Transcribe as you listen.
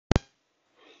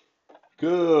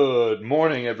Good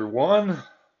morning, everyone.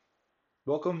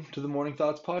 Welcome to the Morning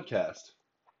Thoughts Podcast.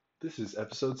 This is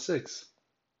episode 6.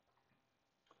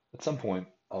 At some point,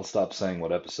 I'll stop saying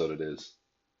what episode it is.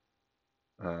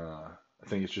 I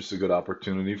think it's just a good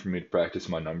opportunity for me to practice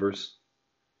my numbers,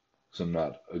 so I'm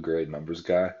not a great numbers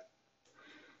guy.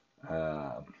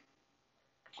 Um,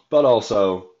 but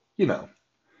also, you know,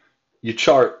 you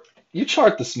chart you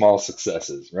chart the small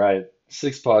successes, right?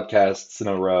 6 podcasts in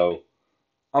a row.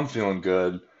 I'm feeling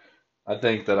good. I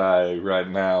think that right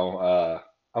now,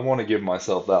 I want to give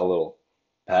myself that little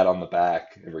pat on the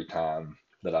back every time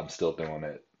that I'm still doing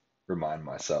it. Remind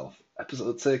myself,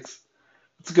 episode 6,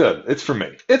 it's good. It's for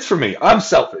me. It's for me. I'm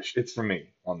selfish. It's for me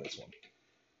on this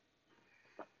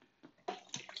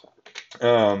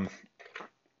one.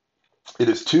 It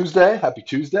is Tuesday. Happy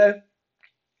Tuesday.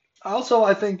 Also,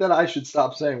 I think that I should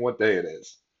stop saying what day it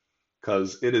is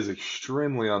because people,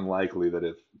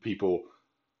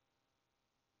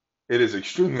 it is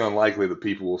extremely unlikely that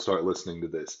people will start listening to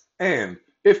this. And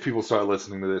if people start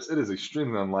listening to this, it is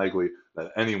extremely unlikely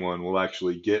that anyone will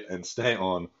actually get and stay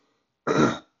on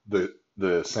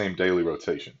the same daily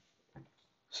rotation.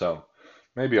 So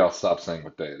maybe I'll stop saying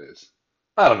what day it is.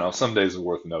 I don't know. Some days are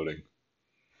worth noting.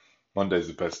 Monday's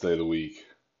the best day of the week.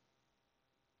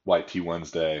 White Tea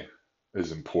Wednesday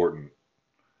is important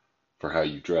for how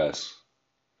you dress.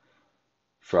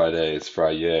 Friday is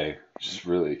Friday, which is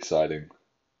really exciting.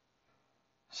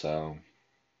 So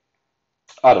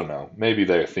I don't know. Maybe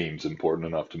their theme's important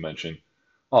enough to mention.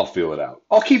 I'll feel it out.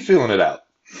 I'll keep feeling it out.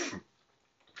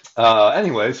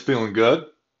 Anyways, feeling good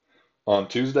on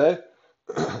Tuesday.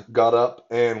 Got up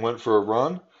and went for a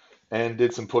run and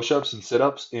did some push-ups and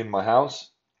sit-ups in my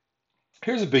house.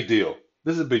 Here's a big deal.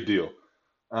 This is a big deal.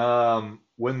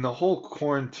 When the whole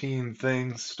quarantine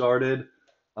thing started,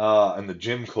 and the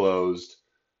gym closed,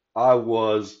 I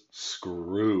was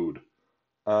screwed.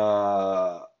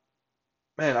 Uh,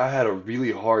 Man, I had a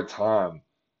really hard time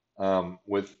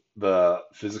with the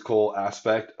physical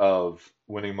aspect of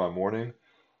winning my morning.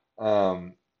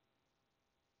 Um,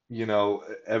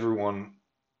 everyone,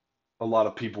 a lot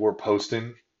of people were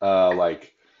posting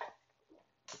like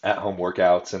at-home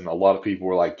workouts, and a lot of people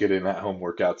were like getting at-home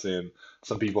workouts in.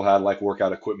 Some people had like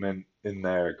workout equipment in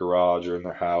their garage or in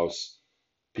their house.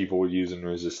 People were using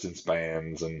resistance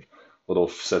bands and little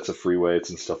sets of free weights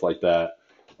and stuff like that.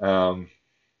 Um,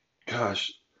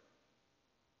 Gosh,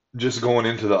 just going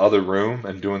into the other room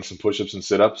and doing some push-ups and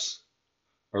sit-ups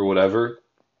or whatever,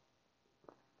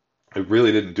 it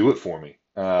really didn't do it for me.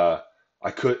 I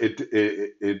could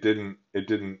it didn't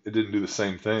do the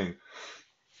same thing.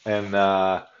 And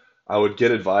I would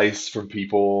get advice from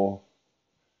people,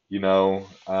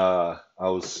 I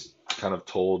was kind of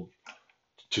told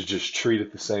to just treat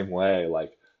it the same way,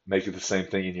 like make it the same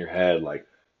thing in your head, like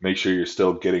make sure you're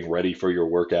still getting ready for your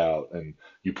workout and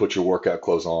you put your workout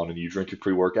clothes on and you drink your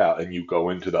pre-workout and you go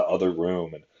into the other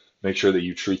room and make sure that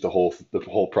you treat the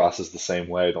whole process the same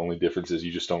way. The only difference is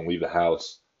you just don't leave the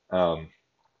house. Um,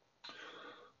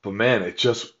 but man, it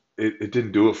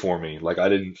didn't do it for me. Like I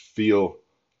didn't feel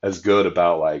as good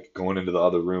about like going into the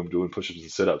other room doing push-ups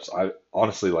and sit-ups. I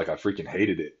honestly like I freaking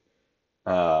hated it.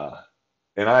 Uh,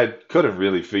 and I couldn't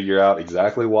really figure out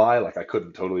exactly why. Like I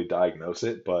couldn't totally diagnose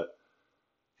it, but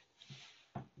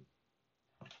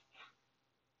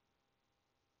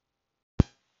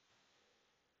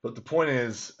the point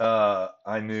is,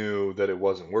 I knew that it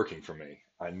wasn't working for me.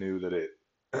 I knew that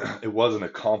it wasn't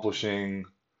accomplishing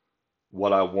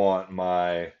what I want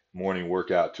my morning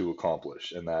workout to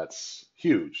accomplish, and that's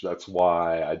huge. That's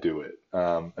why I do it,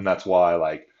 and that's why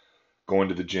like going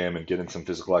to the gym and getting some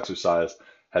physical exercise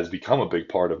has become a big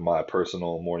part of my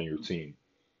personal morning routine.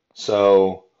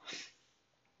 So,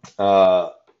 uh,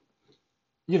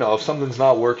 if something's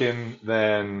not working,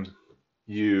 then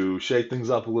you shake things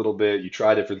up a little bit, you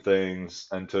try different things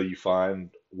until you find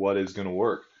what is going to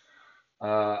work.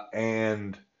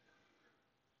 And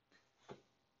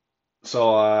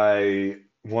so I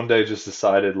one day just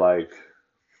decided, like,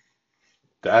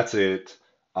 that's it.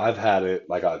 I've had it.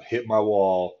 Like, I've hit my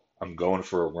wall. I'm going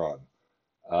for a run.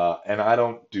 And I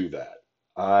don't do that.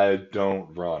 I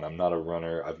don't run. I'm not a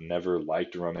runner. I've never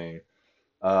liked running.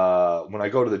 When I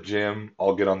go to the gym,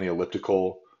 I'll get on the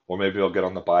elliptical or maybe I'll get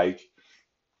on the bike.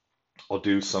 I'll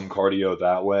do some cardio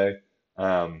that way.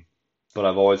 Um, but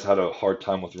I've always had a hard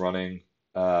time with running.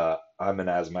 I'm an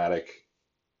asthmatic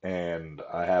and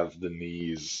I have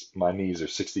my knees are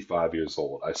 65 years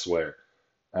old, I swear.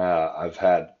 I've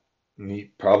had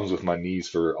problems with my knees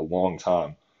for a long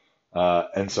time.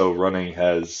 And so running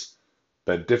has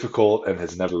been difficult and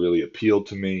has never really appealed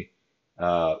to me.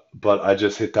 But I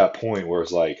just hit that point where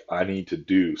it's like, I need to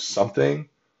do something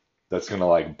that's gonna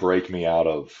like break me out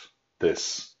of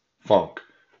this funk.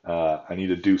 I need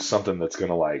to do something that's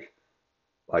gonna like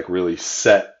really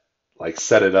set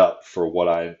it up for what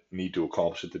I need to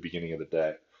accomplish at the beginning of the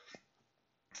day.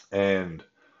 And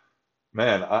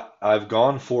man, I've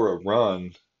gone for a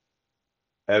run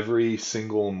every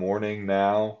single morning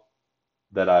now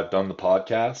that I've done the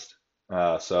podcast.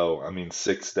 So, I mean,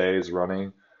 6 days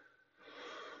running.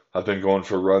 I've been going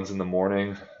for runs in the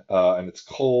morning, and it's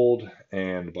cold.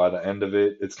 And by the end of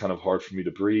it, it's kind of hard for me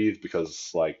to breathe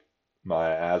because, like,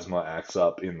 my asthma acts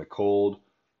up in the cold.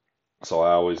 So,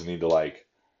 I always need to, like,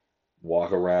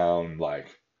 walk around, like,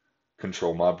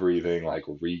 control my breathing, like,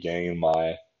 regain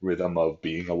my rhythm of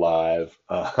being alive.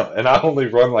 And I only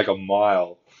run like a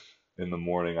mile in the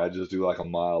morning. I just do like a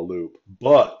mile loop.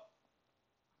 But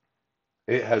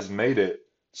it has made it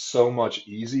so much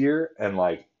easier and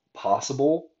like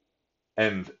possible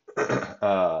and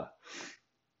uh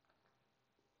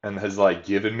and has like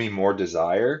given me more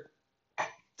desire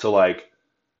to like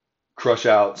crush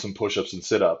out some push-ups and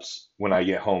sit-ups when I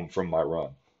get home from my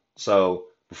run. So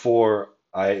before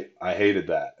I hated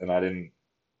that and I didn't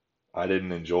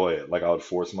enjoy it. Like I would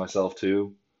force myself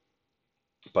to,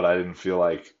 but I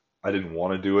didn't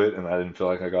want to do it and I didn't feel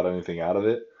like I got anything out of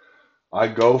it. I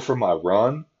go for my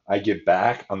run, I get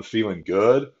back, I'm feeling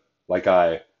good. Like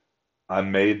I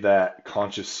made that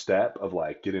conscious step of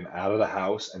like getting out of the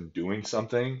house and doing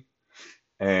something.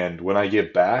 And when I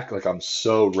get back, like I'm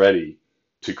so ready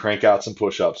to crank out some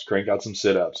push-ups, crank out some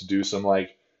sit-ups, do some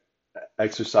like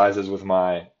exercises with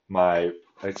my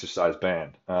exercise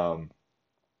band,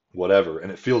 whatever.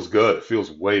 And it feels good. It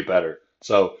feels way better.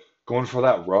 So going for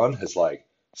that run has like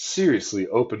seriously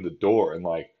opened the door and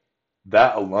like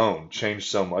that alone changed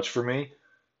so much for me.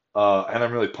 And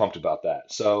I'm really pumped about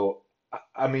that. So,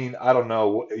 I mean, I don't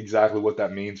know exactly what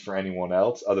that means for anyone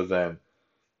else other than,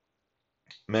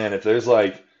 man, if there's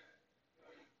like,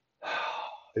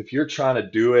 if you're trying to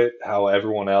do it how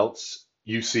everyone else,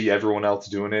 you see everyone else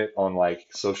doing it on like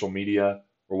social media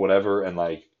or whatever, and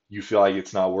like you feel like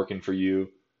it's not working for you,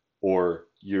 or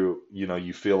you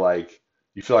feel like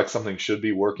something should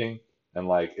be working and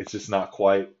like it's not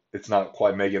quite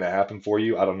making it happen for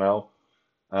you. I don't know.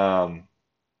 Um,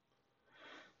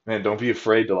 Man, don't be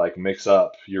afraid to like mix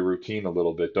up your routine a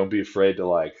little bit. Don't be afraid to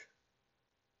like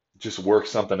just work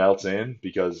something else in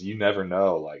because you never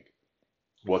know like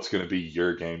what's going to be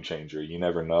your game changer. You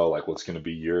never know like what's going to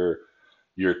be your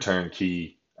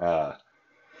turnkey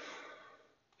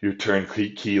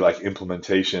key like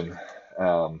implementation.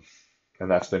 Um, and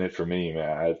that's been it for me,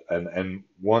 man.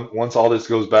 Once all this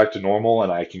goes back to normal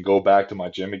and I can go back to my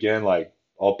gym again, like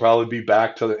I'll probably be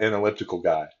back to an elliptical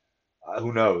guy.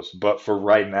 Who knows? But for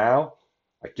right now,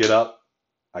 I get up,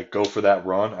 I go for that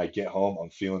run, I get home, I'm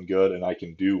feeling good, and I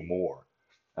can do more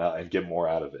and get more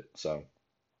out of it. So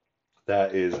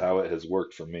that is how it has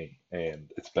worked for me,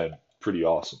 and it's been pretty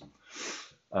awesome.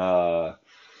 Uh,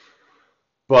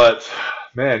 but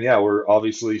man, yeah, we're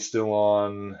obviously still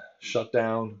on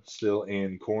shutdown, still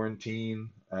in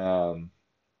quarantine, and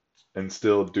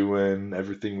still doing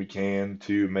everything we can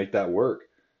to make that work.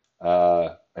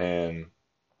 And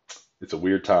it's a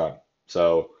weird time.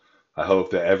 So I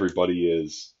hope that everybody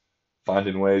is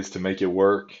finding ways to make it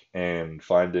work and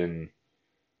finding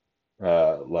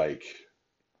like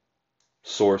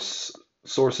source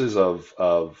sources of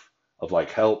like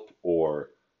help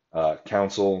or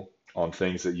counsel on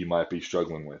things that you might be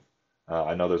struggling with.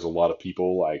 I know there's a lot of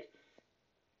people like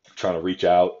trying to reach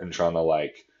out and trying to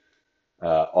like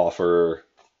offer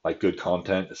like good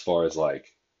content as far as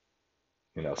like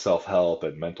self-help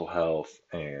and mental health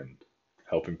and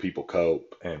helping people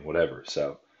cope and whatever.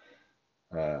 So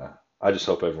I just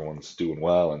hope everyone's doing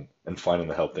well and finding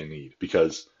the help they need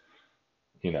because,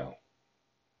 you know,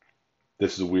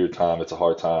 this is a weird time. It's a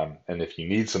hard time. And if you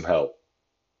need some help,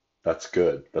 that's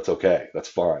good. That's okay. That's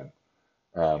fine.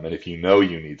 And if you know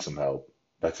you need some help,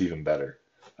 that's even better.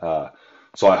 Uh,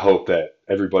 so I hope that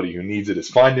everybody who needs it is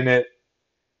finding it.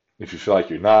 If you feel like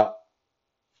you're not,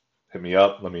 hit me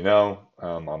up. Let me know.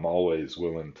 I'm always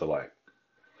willing to like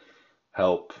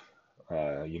help.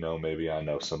 Maybe I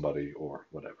know somebody or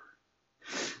whatever.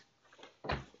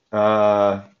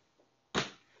 Uh,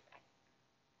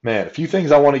 Man, a few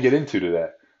things I want to get into today.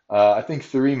 I think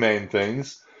three main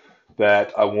things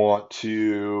that I want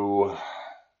to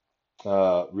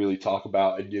really talk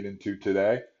about and get into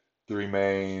today. Three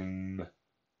main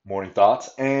morning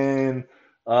thoughts. And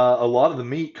a lot of the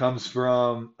meat comes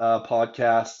from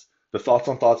podcasts, the Thoughts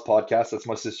on Thoughts podcast. That's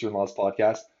my sister-in-law's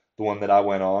podcast, the one that I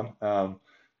went on.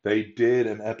 They did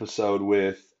an episode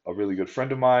with a really good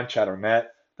friend of mine, Chad Arnett.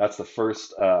 That's the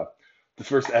the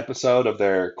first episode of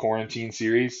their quarantine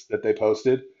series that they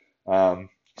posted.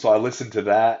 So I listened to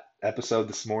that episode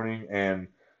this morning,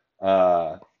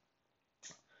 uh,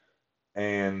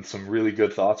 and some really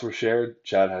good thoughts were shared.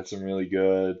 Chad had some really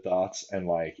good thoughts and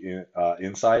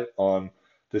insight on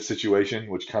this situation,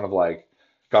 which kind of like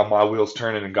got my wheels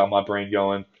turning and got my brain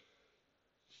going.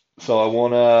 So I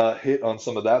want to hit on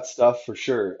some of that stuff for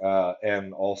sure.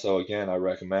 And also, again, I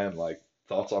recommend like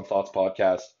Thoughts on Thoughts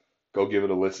podcast. Go give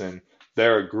it a listen.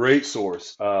 They're a great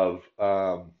source of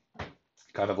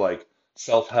kind of like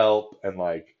self-help and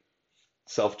like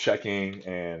self-checking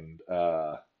and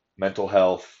mental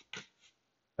health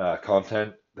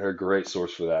content. They're a great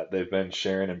source for that. They've been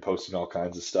sharing and posting all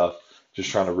kinds of stuff, just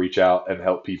trying to reach out and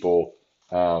help people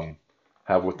um,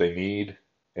 have what they need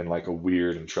in like a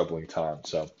weird and troubling time.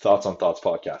 So, Thoughts on Thoughts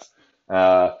podcast.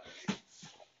 Uh,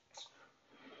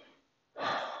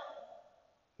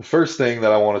 the first thing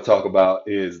that I want to talk about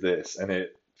is this, and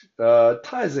it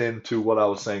ties into what I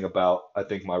was saying about, I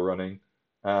think, my running.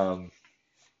 Um,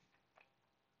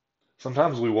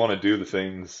 Sometimes we want to do the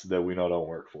things that we know don't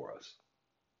work for us.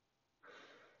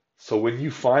 So when you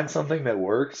find something that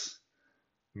works,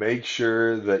 make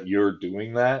sure that you're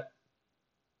doing that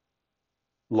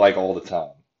like all the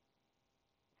time.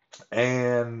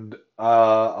 And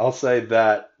I'll say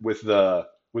that with the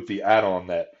add-on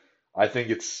that I think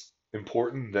it's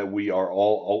important that we are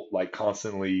all like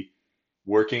constantly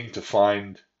working to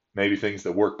find maybe things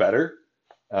that work better.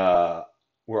 Uh,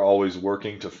 we're always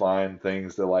working to find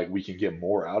things that like we can get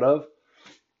more out of.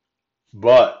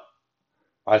 But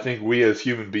I think we as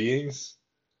human beings,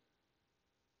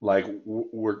 like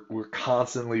we're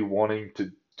constantly wanting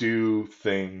to do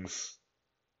things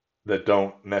that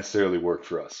don't necessarily work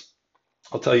for us.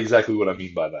 I'll tell you exactly what I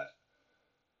mean by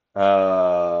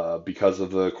that. Because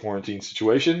of the quarantine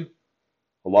situation,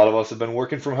 a lot of us have been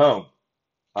working from home.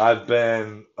 I've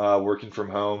been working from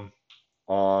home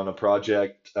on a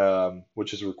project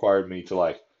which has required me to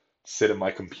like sit at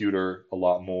my computer a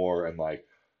lot more and like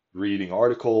reading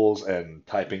articles and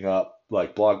typing up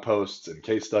like blog posts and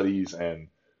case studies and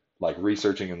like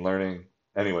researching and learning.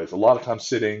 Anyways, a lot of time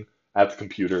sitting at the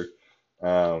computer.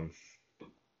 Um,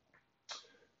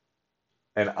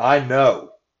 and I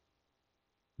know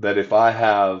that if I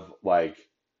have like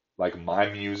my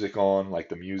music on, like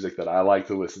the music that I like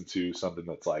to listen to, something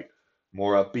that's like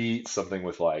more upbeat, something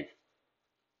with like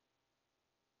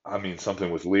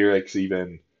something with lyrics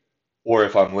even, or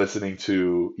if I'm listening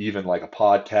to even like a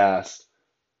podcast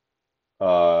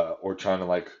or trying to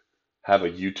like have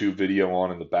a YouTube video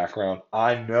on in the background,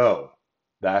 I know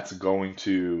that's going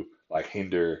to like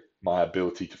hinder my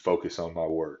ability to focus on my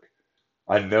work.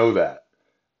 I know that.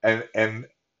 And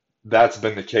that's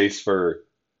been the case for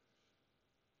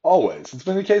always. It's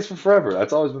been the case for forever.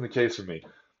 That's always been the case for me.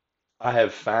 I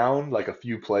have found like a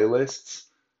few playlists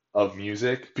of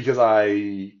music because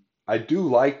I do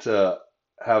like to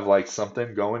have like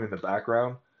something going in the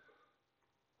background.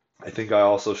 I think I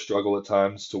also struggle at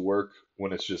times to work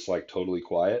when it's just like totally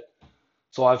quiet.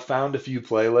 So I've found a few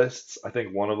playlists. I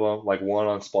think one of them, like one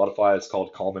on Spotify, is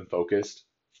called Calm and Focused.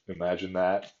 Imagine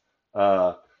that.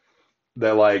 Uh,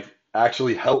 that like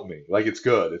actually help me. Like it's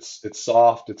good. It's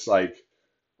soft. It's like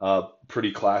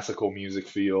pretty classical music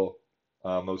feel,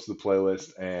 most of the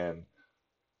playlist, and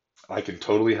I can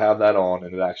totally have that on,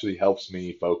 and it actually helps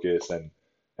me focus and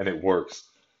it works.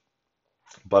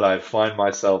 But I find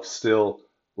myself still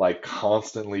like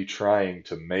constantly trying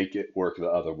to make it work the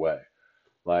other way.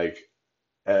 Like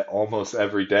almost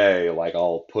every day, like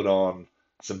I'll put on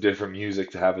some different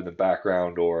music to have in the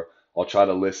background, or I'll try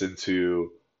to listen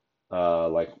to uh,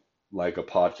 like like a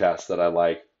podcast that I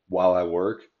like while I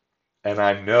work, and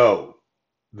I know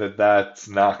that that's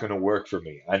not going to work for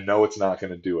me. I know it's not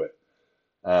going to do it.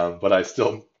 But I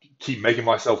still keep making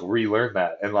myself relearn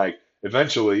that. And like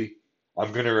eventually,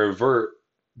 I'm going to revert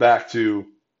back to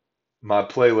my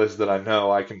playlist that I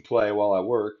know I can play while I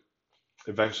work.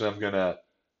 Eventually, I'm going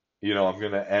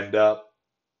to end up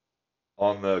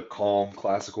on the calm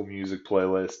classical music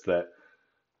playlist that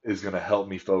is going to help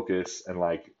me focus and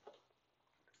like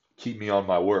keep me on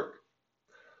my work.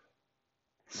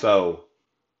 So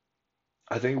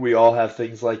I think we all have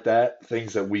things like that,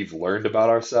 things that we've learned about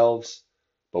ourselves,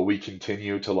 but we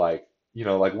continue to like,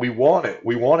 like we want it.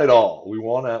 We want it all. We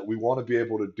want to be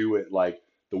able to do it like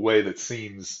the way that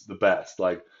seems the best.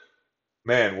 Like,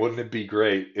 man, wouldn't it be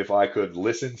great if I could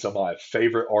listen to my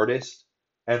favorite artist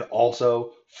and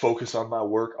also focus on my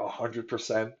work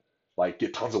 100%, like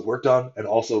get tons of work done and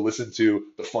also listen to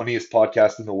the funniest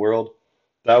podcast in the world?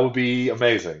 That would be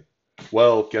amazing.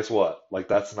 Well, guess what? Like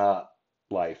that's not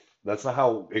life. That's not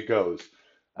how it goes.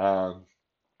 Um,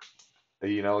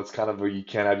 It's kind of where you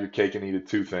can't have your cake and eat it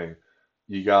too thing.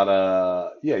 You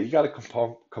gotta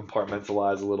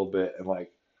compartmentalize a little bit and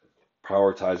like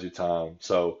prioritize your time.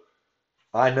 So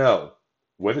I know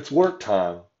when it's work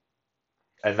time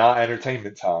and not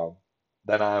entertainment time,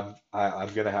 then I'm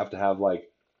gonna have to have like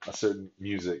a certain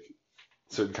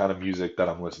kind of music that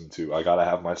I'm listening to. I gotta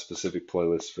have my specific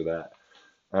playlist for that.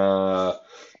 Uh,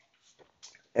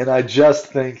 and I just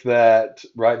think that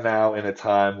right now in a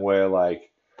time where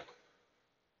like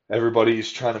everybody's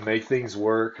trying to make things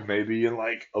work, maybe in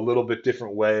like a little bit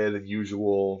different way than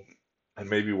usual, and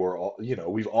maybe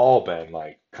we've all been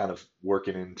like kind of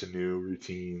working into new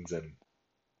routines and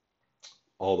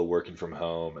all the working from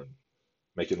home and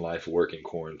making life work in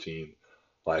quarantine.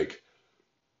 Like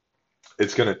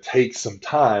it's going to take some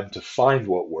time to find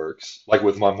what works. Like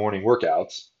with my morning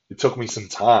workouts, it took me some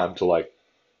time to like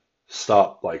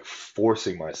stop like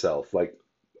forcing myself like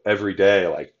every day,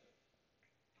 like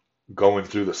going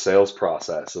through the sales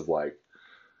process of like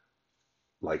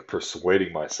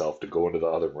persuading myself to go into the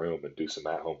other room and do some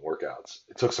at-home workouts.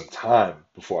 It took some time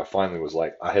before I finally was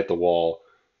like, I hit the wall.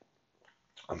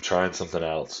 I'm trying something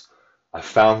else. I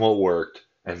found what worked,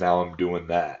 and now I'm doing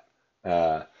that.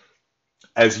 Uh,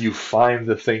 as you find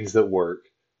the things that work,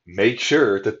 make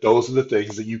sure that those are the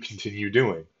things that you continue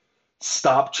doing.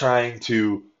 Stop trying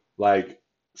to like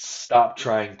stop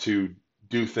trying to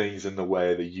do things in the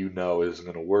way that you know isn't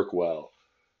going to work well,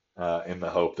 in the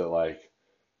hope that like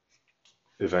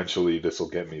eventually this will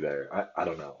get me there. I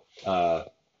don't know.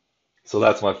 So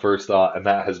that's my first thought, and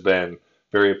that has been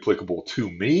very applicable to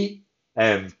me.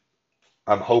 And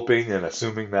I'm hoping and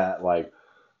assuming that like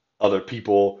other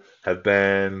people have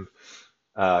been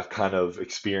kind of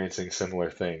experiencing similar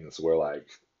things where like,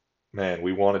 man,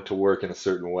 we want it to work in a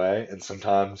certain way, and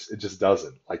sometimes it just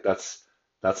doesn't. Like that's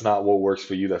not what works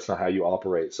for you. That's not how you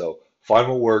operate. So find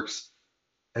what works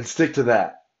and stick to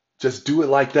that. Just do it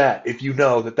like that if you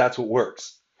know that that's what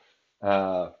works.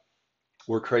 Uh,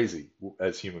 we're crazy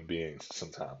as human beings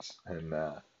sometimes, and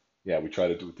yeah, we try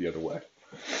to do it the other way.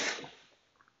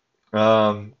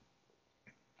 Um,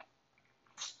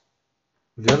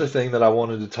 the other thing that I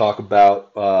wanted to talk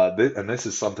about, and this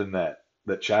is something that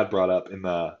Chad brought up in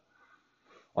the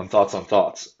on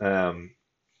thoughts, and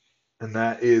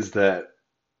that is that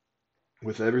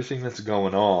with everything that's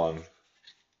going on,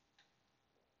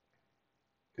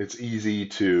 it's easy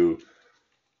to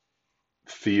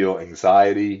feel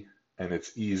anxiety, and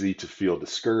it's easy to feel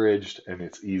discouraged, and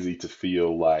it's easy to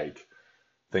feel like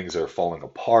things are falling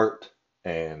apart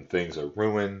and things are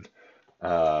ruined.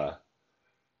 Uh,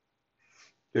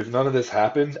 if none of this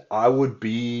happened, I would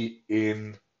be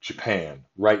in Japan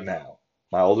right now.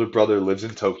 My older brother lives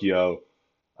in Tokyo.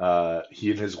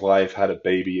 He and his wife had a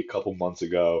baby a couple months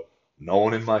ago. No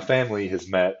one in my family has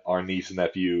met our niece,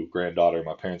 nephew, granddaughter.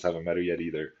 My parents haven't met her yet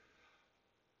either.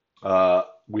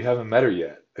 We haven't met her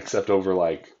yet, except over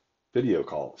like video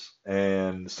calls.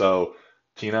 And so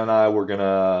Tina and I were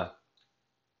gonna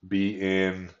be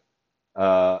in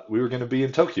we were gonna be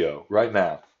in Tokyo right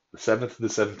now, the 7th to the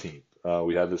 17th.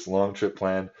 We had this long trip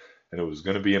planned, and it was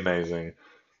gonna be amazing,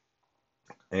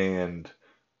 and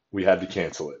we had to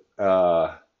cancel it.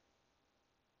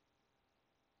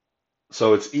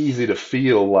 So it's easy to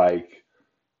feel like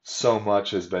so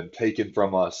much has been taken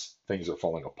from us. Things are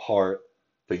falling apart.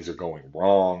 Things are going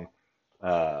wrong.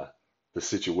 Uh, the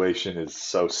situation is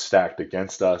so stacked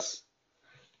against us.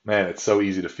 Man, it's so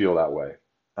easy to feel that way.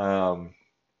 Um,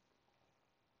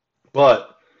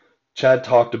 but Chad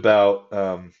talked about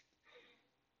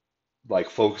like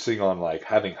focusing on like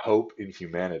having hope in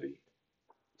humanity.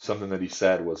 Something that he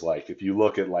said was like, if you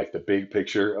look at like the big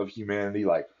picture of humanity,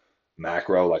 like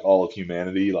macro, like all of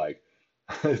humanity, like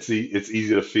it's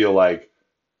easy to feel like,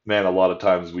 man, a lot of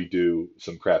times we do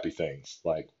some crappy things.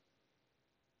 Like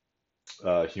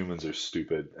humans are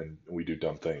stupid and we do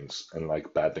dumb things and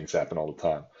like bad things happen all the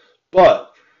time.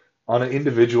 But on an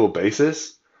individual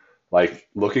basis, like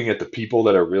looking at the people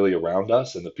that are really around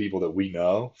us and the people that we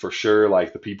know, for sure,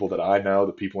 like the people that I know,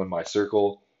 the people in my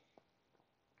circle,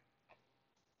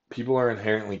 people are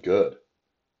inherently good.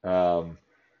 Um,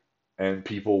 and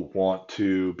people want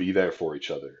to be there for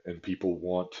each other, and people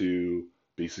want to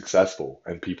be successful,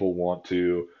 and people want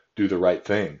to do the right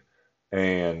thing.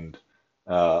 And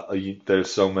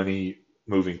there's so many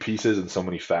moving pieces and so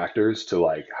many factors to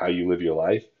like how you live your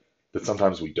life that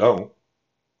sometimes we don't,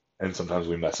 and sometimes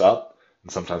we mess up,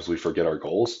 and sometimes we forget our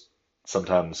goals.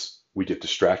 Sometimes we get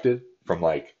distracted from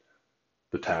like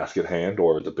the task at hand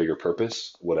or the bigger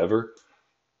purpose, whatever.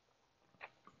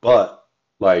 But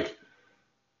like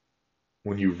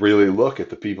when you really look at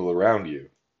the people around you,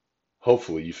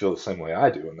 hopefully you feel the same way I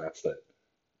do, and that's that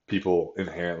people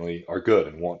inherently are good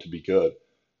and want to be good.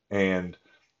 And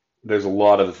there's a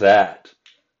lot of that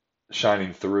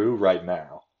shining through right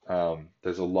now.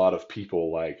 There's a lot of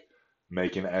people like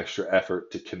making extra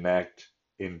effort to connect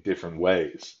in different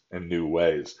ways and new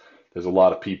ways. There's a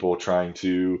lot of people trying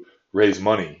to raise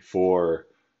money for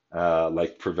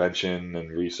like prevention and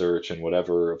research and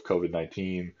whatever of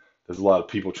COVID-19. There's a lot of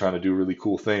people trying to do really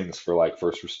cool things for like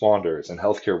first responders and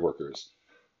healthcare workers.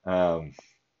 Um,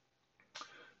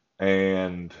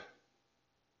 and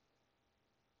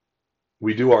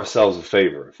we do ourselves a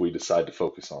favor if we decide to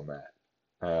focus on that.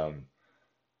 Um,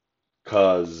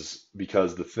 because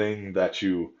the thing that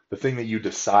you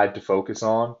decide to focus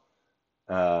on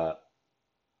uh,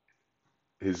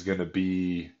 is going to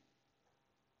be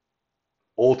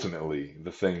ultimately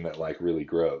the thing that like really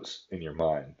grows in your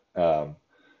mind.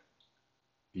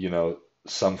 You know,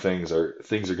 some things are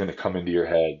going to come into your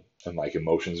head and like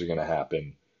emotions are going to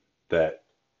happen that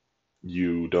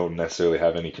you don't necessarily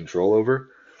have any control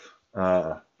over.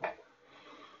 Uh,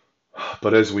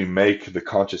 but as we make the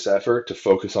conscious effort to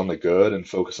focus on the good and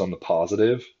focus on the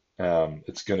positive,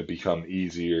 it's going to become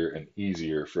easier and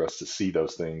easier for us to see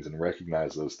those things and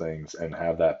recognize those things and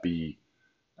have that be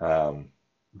um,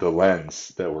 the lens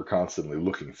that we're constantly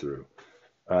looking through.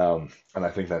 And I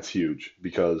think that's huge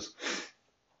because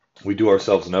we do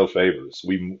ourselves no favors.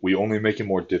 We only make it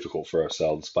more difficult for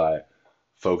ourselves by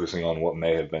focusing on what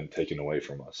may have been taken away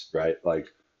from us, right? Like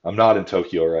I'm not in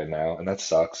Tokyo right now, and that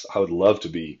sucks. I would love to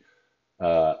be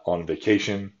on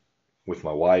vacation with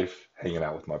my wife, hanging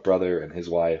out with my brother and his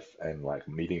wife, and like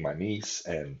meeting my niece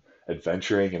and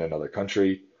adventuring in another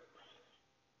country.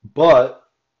 But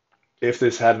if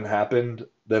this hadn't happened,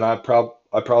 then I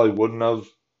probably wouldn't have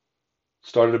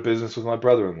started a business with my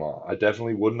brother-in-law. I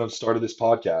definitely wouldn't have started this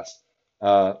podcast.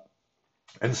 Uh,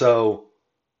 and so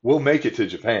we'll make it to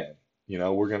Japan. You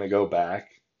know, we're gonna go back.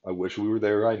 I wish we were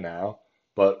there right now,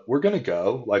 but we're gonna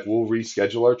go. Like we'll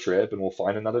reschedule our trip and we'll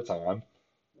find another time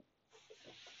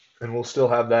and we'll still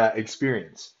have that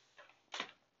experience.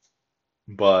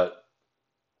 But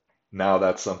now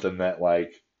that's something that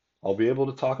like I'll be able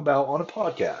to talk about on a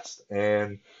podcast.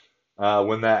 And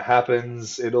when that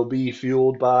happens, it'll be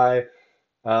fueled by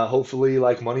hopefully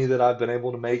like money that I've been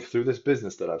able to make through this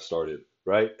business that I've started,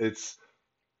 right? It's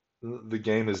the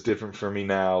game is different for me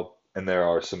now, and there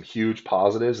are some huge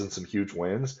positives and some huge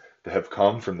wins that have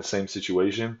come from the same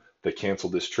situation that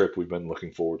canceled this trip we've been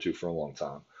looking forward to for a long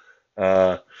time.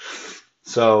 Uh,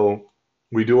 so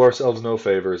we do ourselves no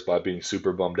favors by being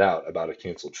super bummed out about a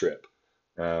canceled trip.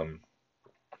 Um,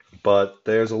 but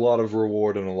there's a lot of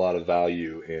reward and a lot of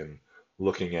value in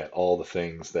looking at all the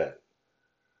things that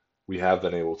we have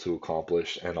been able to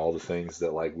accomplish and all the things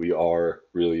that like we are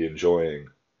really enjoying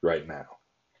right now.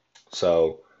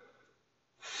 So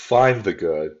find the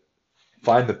good,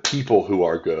 find the people who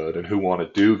are good and who want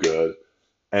to do good,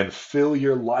 and fill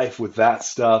your life with that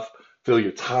stuff. Fill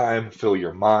your time, fill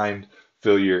your mind,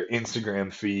 fill your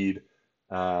Instagram feed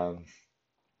um,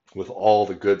 with all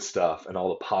the good stuff and all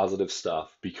the positive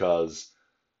stuff because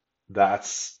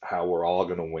that's how we're all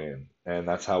going to win. And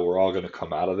that's how we're all going to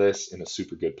come out of this in a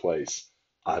super good place,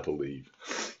 I believe.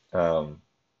 Um,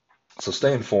 so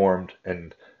stay informed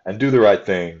and do the right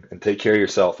thing and take care of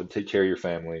yourself and take care of your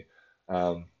family.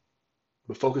 Um,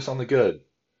 but focus on the good.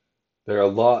 There's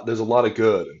a lot of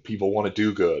good and people want to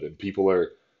do good and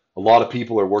a lot of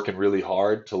people are working really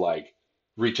hard to like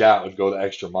reach out and go the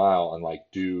extra mile and like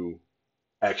do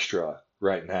extra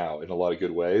right now in a lot of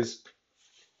good ways.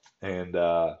 And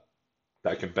that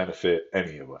can benefit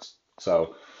any of us.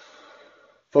 So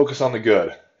focus on the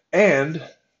good. And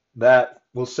that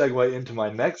will segue into my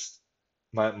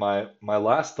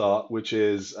last thought, which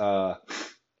is um,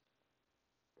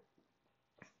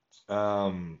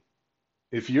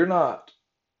 if you're not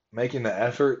making the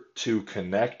effort to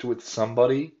connect with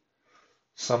somebody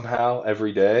somehow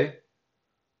every day,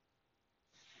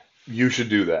 you should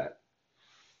do that.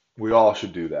 We all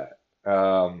should do that.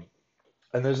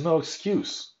 And there's no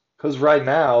excuse because right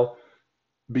now,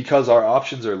 because our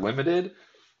options are limited,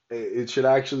 it should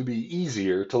actually be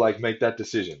easier to like make that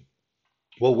decision.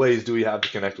 What ways do we have to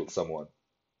connect with someone?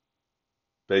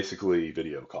 Basically,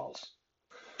 video calls.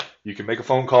 You can make a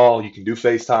phone call, you can do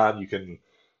FaceTime, you can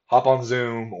hop on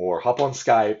Zoom or hop on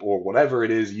Skype or whatever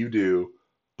it is you do.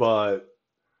 But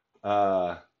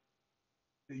uh,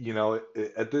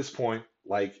 at this point,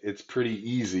 like it's pretty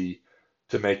easy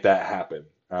to make that happen.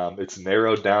 It's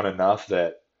narrowed down enough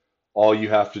that all you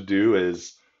have to do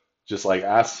is just like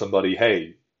ask somebody,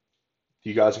 hey, do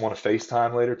you guys want to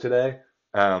FaceTime later today?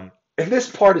 And this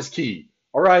part is key.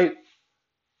 All right,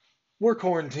 we're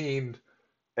quarantined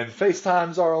and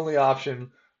FaceTime's our only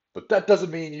option. But that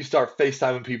doesn't mean you start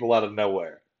FaceTiming people out of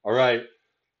nowhere. All right?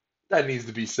 That needs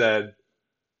to be said.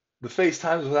 The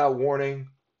FaceTimes without warning,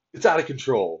 it's out of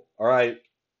control. All right?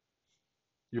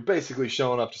 You're basically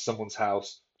showing up to someone's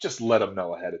house. Just let them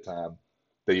know ahead of time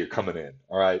that you're coming in.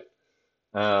 All right?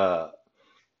 Uh,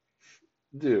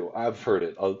 Dude, I've heard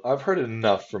it. I've heard it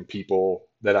enough from people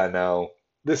that I know.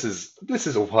 This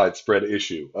is a widespread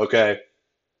issue. Okay?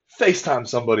 FaceTime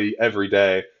somebody every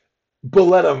day, but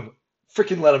let them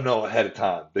know ahead of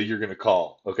time that you're gonna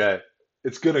call. Okay?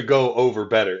 It's gonna go over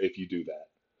better if you do that.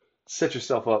 Set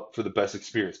yourself up for the best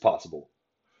experience possible.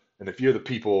 And if you're the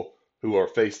people who are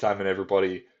FaceTiming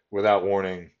everybody without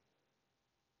warning,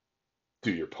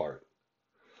 do your part.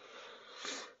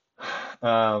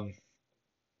 Um,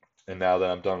 and now that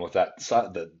I'm done with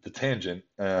the tangent,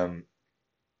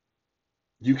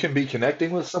 you can be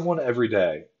connecting with someone every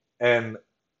day. And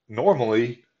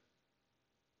normally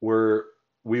we're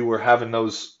we were having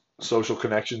those social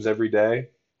connections every day,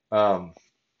 um,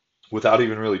 without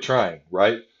even really trying,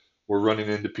 right? We're running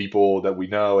into people that we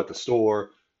know at the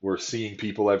store. We're seeing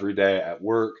people every day at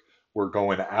work. We're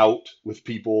going out with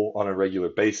people on a regular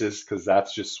basis because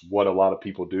that's just what a lot of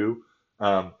people do.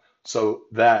 So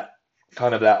that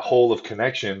that hole of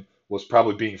connection was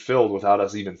probably being filled without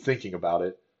us even thinking about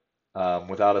it,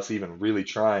 without us even really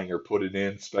trying or putting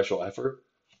in special effort.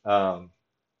 Um,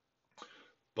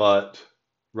 but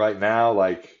right now,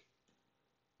 like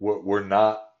we're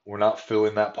not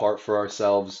filling that part for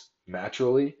ourselves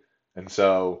naturally, and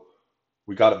so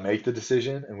we got to make the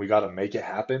decision and we got to make it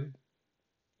happen.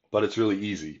 But it's really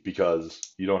easy because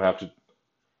you don't have to.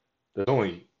 There's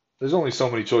only there's only so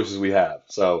many choices we have,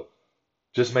 so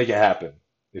just make it happen.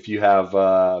 If you have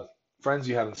friends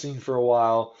you haven't seen for a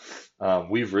while,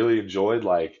 we've really enjoyed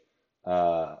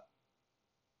uh,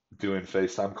 doing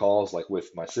FaceTime calls like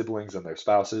with my siblings and their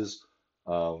spouses.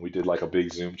 We did like a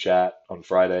big Zoom chat on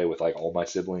Friday with like all my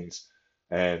siblings,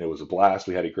 and it was a blast.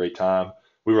 We had a great time.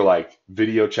 We were like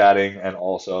video chatting and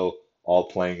also all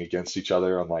playing against each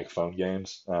other on like phone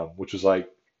games, which was like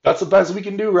that's the best we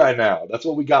can do right now. That's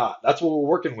what we got. That's what we're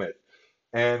working with,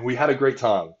 and we had a great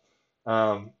time.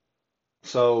 Um,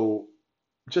 so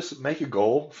just make a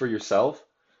goal for yourself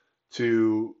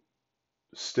to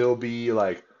still be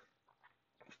like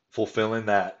fulfilling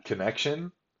that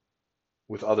connection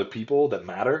with other people that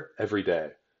matter every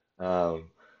day. Um,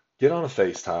 get on a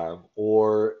FaceTime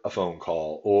or a phone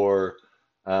call or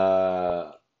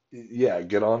yeah,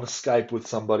 get on a Skype with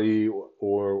somebody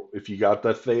or if you got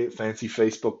that fancy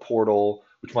Facebook portal,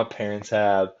 which my parents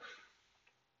have,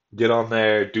 get on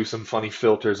there, do some funny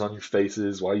filters on your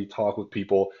faces while you talk with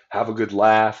people, have a good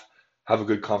laugh, have a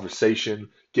good conversation,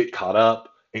 get caught up,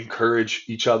 encourage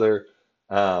each other,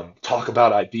 talk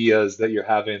about ideas that you're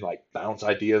having, like bounce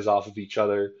ideas off of each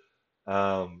other,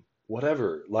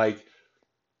 whatever. Like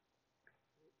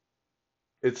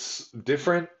it's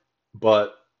different,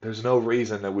 but there's no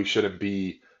reason that we shouldn't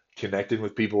be connecting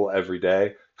with people every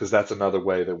day because that's another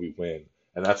way that we win.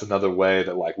 And that's another way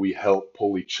that like we help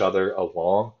pull each other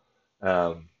along.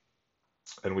 Um,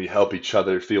 and we help each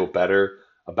other feel better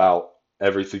about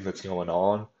everything that's going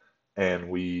on,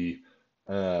 and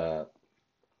uh,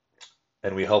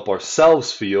 we help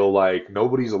ourselves feel like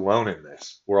nobody's alone in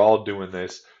this. We're all doing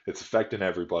this. It's affecting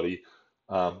everybody.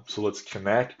 So let's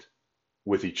connect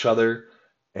with each other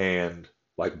and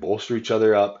like bolster each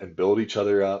other up and build each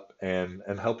other up and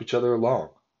help each other along.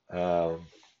 Um,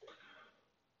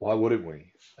 why wouldn't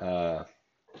we?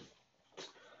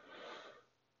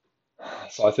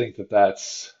 So I think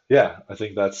that's yeah, I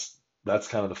think that's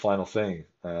kind of the final thing.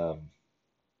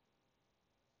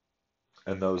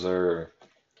 And those are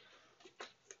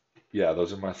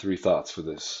my three thoughts for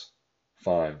this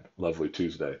fine, lovely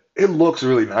Tuesday. It looks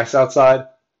really nice outside.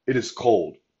 It is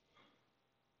cold.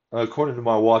 According to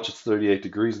my watch, it's 38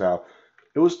 degrees now.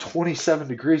 It was 27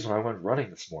 degrees when I went running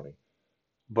this morning,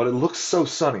 but it looks so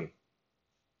sunny.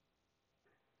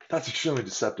 That's extremely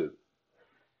deceptive.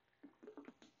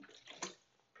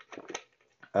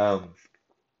 Um,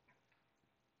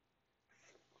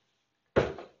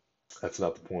 that's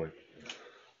not the point.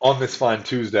 On this fine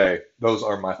Tuesday, those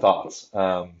are my thoughts.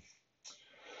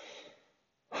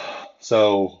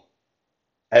 So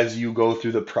as you go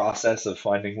through the process of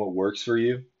finding what works for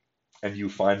you and you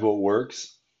find what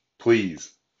works,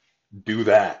 please do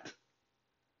that.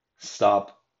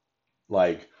 Stop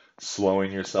like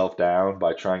slowing yourself down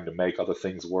by trying to make other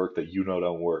things work that you know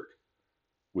don't work,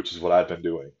 which is what I've been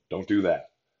doing. Don't do that.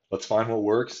 Let's find what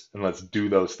works and let's do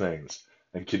those things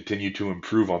and continue to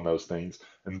improve on those things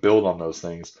and build on those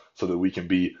things so that we can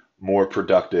be more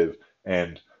productive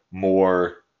and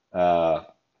more uh,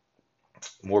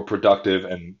 more productive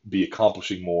and be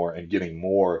accomplishing more and getting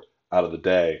more out of the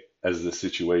day as this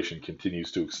situation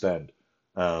continues to extend.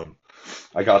 Um,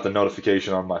 I got the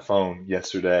notification on my phone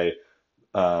yesterday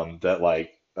that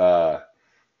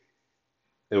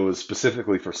it was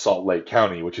specifically for Salt Lake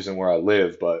County, which isn't where I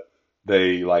live, but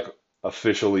they like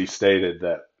officially stated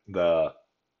that the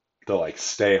like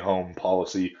stay home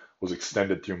policy was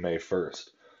extended through May 1st.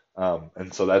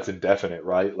 And so that's indefinite,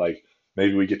 right? Like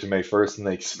maybe we get to May 1st and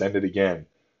they extend it again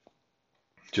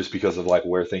just because of like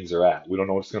where things are at. We don't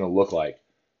know what it's going to look like.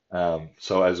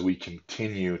 So as we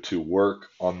continue to work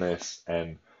on this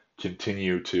and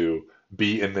continue to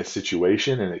be in this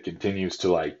situation and it continues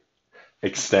to like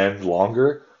extend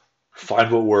longer,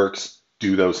 find what works,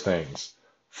 do those things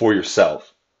for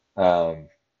yourself. Um,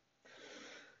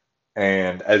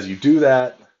 and as you do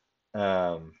that,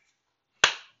 um,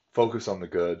 focus on the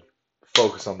good,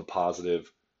 focus on the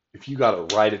positive. If you got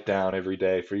to write it down every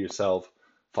day for yourself,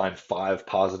 find 5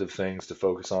 positive things to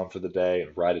focus on for the day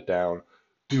and write it down.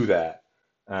 Do that.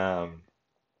 Um,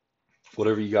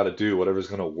 whatever you got to do, whatever's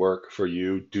going to work for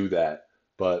you, do that.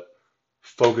 But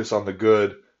focus on the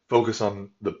good, focus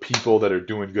on the people that are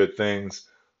doing good things,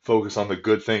 focus on the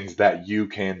good things that you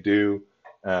can do.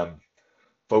 Um,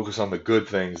 Focus on the good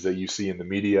things that you see in the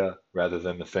media rather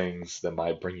than the things that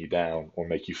might bring you down or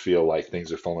make you feel like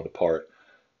things are falling apart,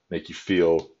 make you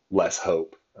feel less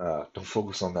hope. Don't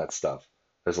focus on that stuff.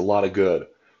 There's a lot of good.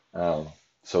 Um,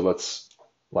 so let's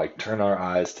like turn our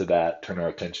eyes to that, turn our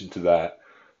attention to that.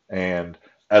 And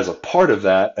as a part of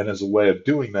that, and as a way of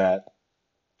doing that,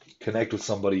 connect with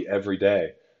somebody every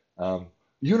day. Um,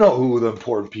 you know who the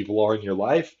important people are in your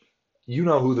life. You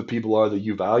know who the people are that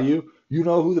you value. You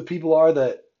know who the people are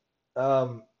that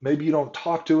maybe you don't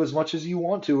talk to as much as you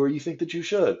want to or you think that you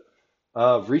should.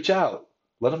 Reach out.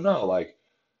 Let them know, like,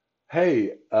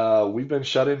 hey, we've been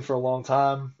shut in for a long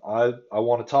time. I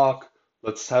want to talk.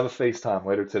 Let's have a FaceTime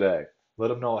later today. Let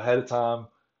them know ahead of time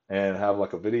and have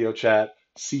like a video chat,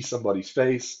 see somebody's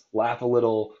face, laugh a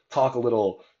little, talk a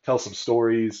little, tell some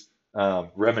stories,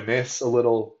 reminisce a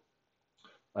little,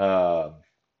 um,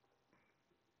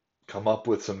 come up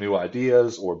with some new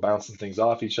ideas or bouncing things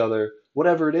off each other,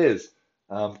 whatever it is.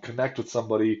 Connect with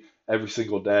somebody every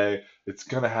single day. It's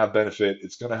going to have benefit.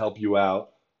 It's going to help you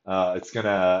out. It's going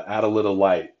to add a little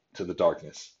light to the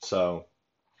darkness. So,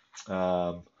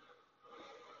 um,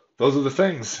 those are the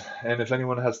things. And if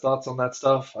anyone has thoughts on that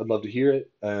stuff, I'd love to hear it.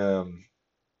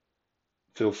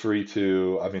 Feel free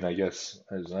to, I mean, I guess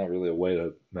there's not really a way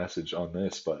to message on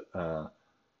this, but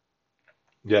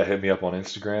yeah, hit me up on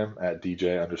Instagram at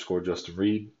DJ underscore Justin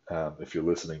Reed. If you're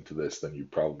listening to this, then you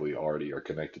probably already are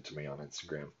connected to me on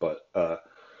Instagram. But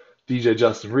DJ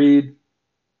Justin Reed,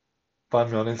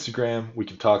 find me on Instagram. We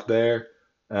can talk there.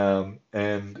 And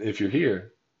if you're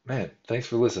here, man, thanks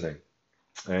for listening.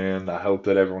 And I hope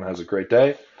that everyone has a great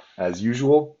day. As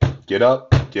usual, get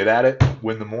up, get at it,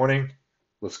 win the morning.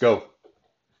 Let's go.